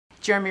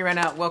Jeremy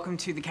Renner, welcome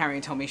to the Carrie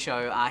and Tommy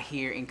show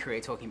here in Korea,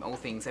 talking all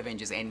things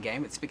Avengers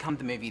Endgame. It's become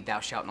the movie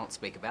thou shalt not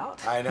speak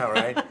about. I know,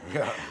 right?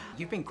 Yeah.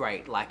 You've been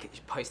great, like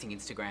posting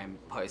Instagram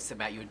posts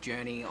about your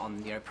journey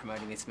on,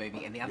 promoting this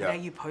movie. And the other day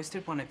you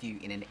posted one of you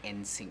in an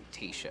NSYNC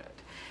t-shirt.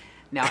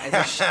 Now,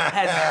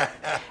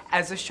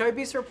 as a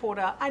showbiz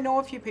reporter, I know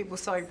a few people,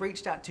 so I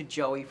reached out to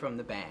Joey from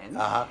the band,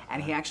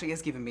 and he actually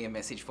has given me a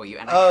message for you.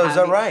 And I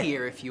have it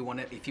here if you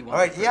want it. All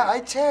right, yeah, I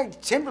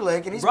tagged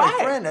Timberlake, and he's my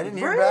friend. I didn't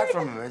hear back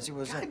from him as he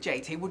was.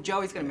 JT, well,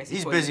 Joey's going to message.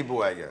 He's a busy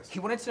boy, I guess.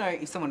 He wanted to know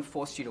if someone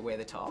forced you to wear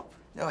the top.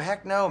 No,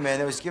 heck no, man.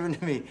 It was given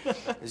to me.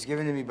 It was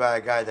given to me by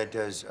a guy that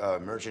does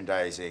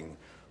merchandising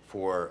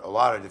for a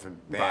lot of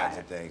different bands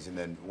and things. And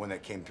then when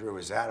that came through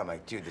was that, I'm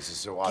like, dude, this is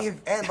so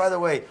awesome. And by the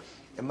way,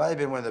 it might have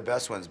been one of the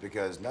best ones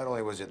because not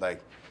only was it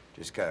like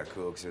just kind of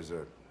cool because there's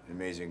an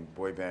amazing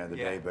boy band of the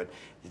day, but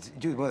it's,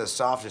 dude, one of the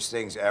softest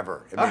things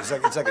ever. I mean, it's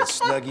like a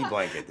Snuggie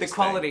blanket. The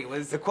quality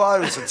was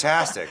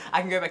fantastic.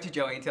 I can go back to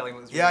Joey and tell him it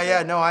was really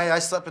good. No, I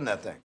slept in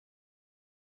that thing.